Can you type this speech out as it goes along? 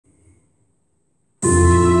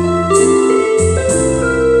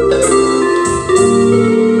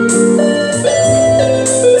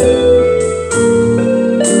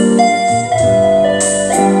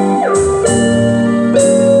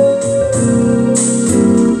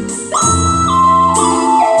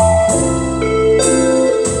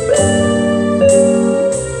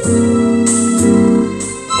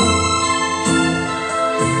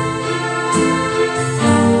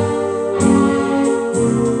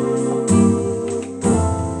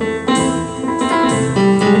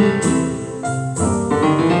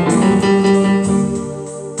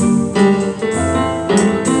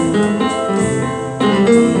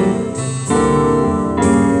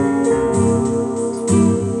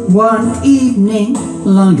One evening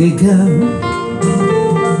long ago,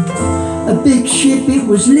 a big ship it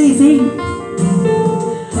was leaving.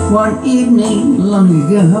 One evening long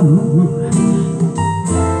ago,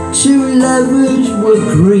 two lovers were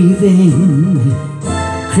grieving.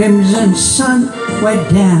 Crimson sun went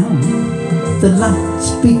down, the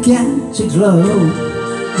lights began to glow.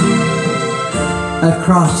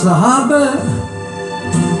 Across the harbour,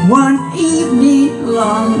 one evening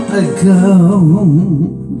long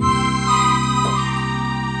ago,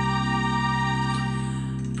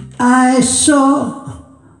 I saw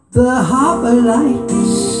the harbour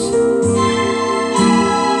lights.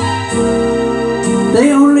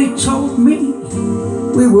 They only told me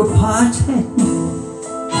we were parted.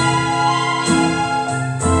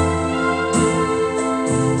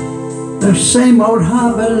 The same old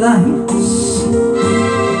harbour lights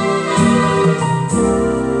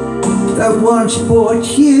that once brought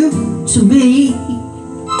you to me.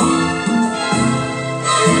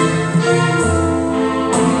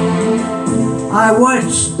 I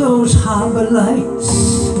watched those harbour lights.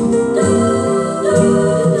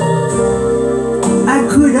 I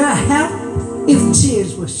could have helped if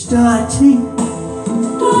tears were starting.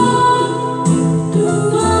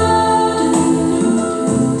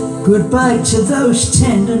 Goodbye to those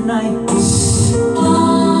tender nights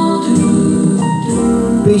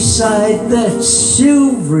beside that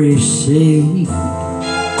silvery sea.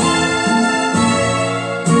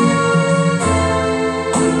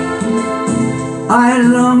 I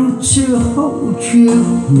long to hold you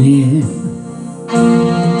near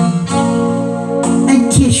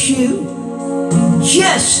and kiss you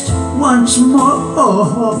just once more.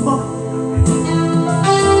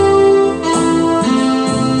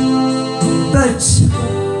 But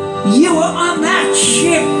you were on that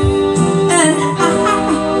ship and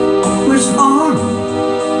I was on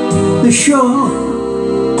the shore.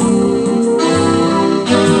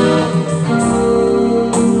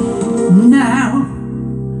 Now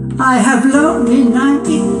I have lonely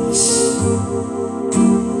nights,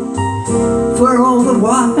 for all the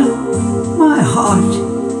while my heart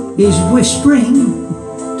is whispering.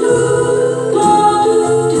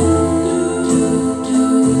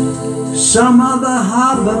 Some other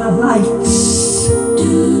harbour lights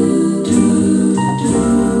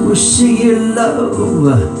will see your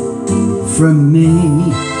love from me.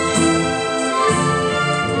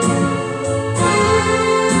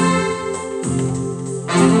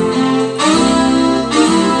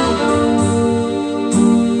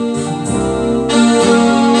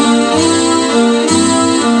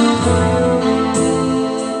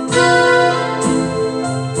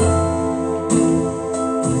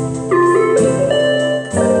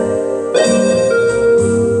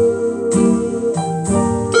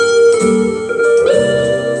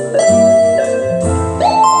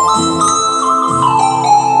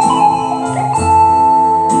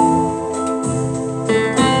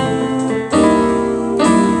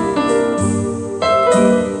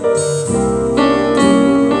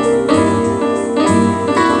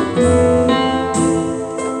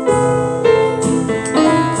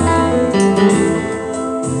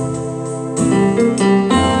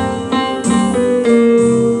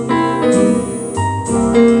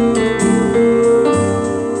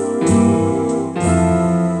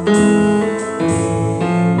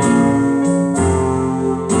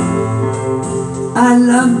 I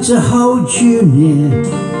love to hold you near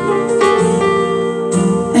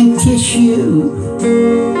and kiss you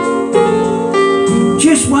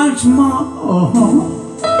just once more.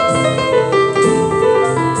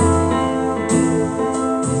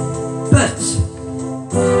 But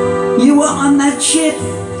you were on that ship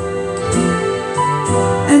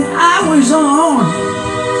and I was on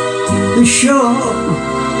the shore.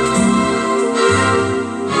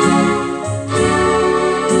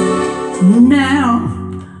 Now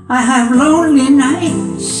I have lonely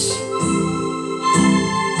nights,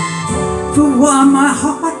 for while my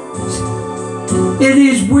heart it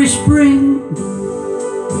is whispering.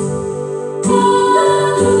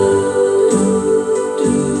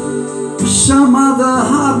 Some other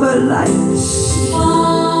harbour lights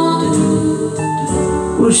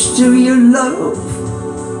will steal your love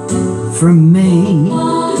from me.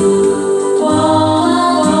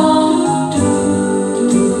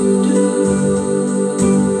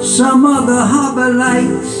 Some other harbour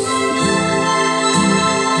lights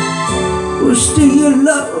will steal your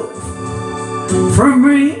love from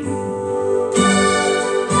me.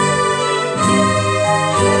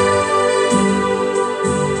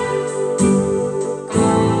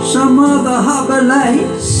 Some other harbour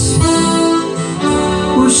lights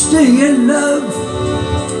will steal your love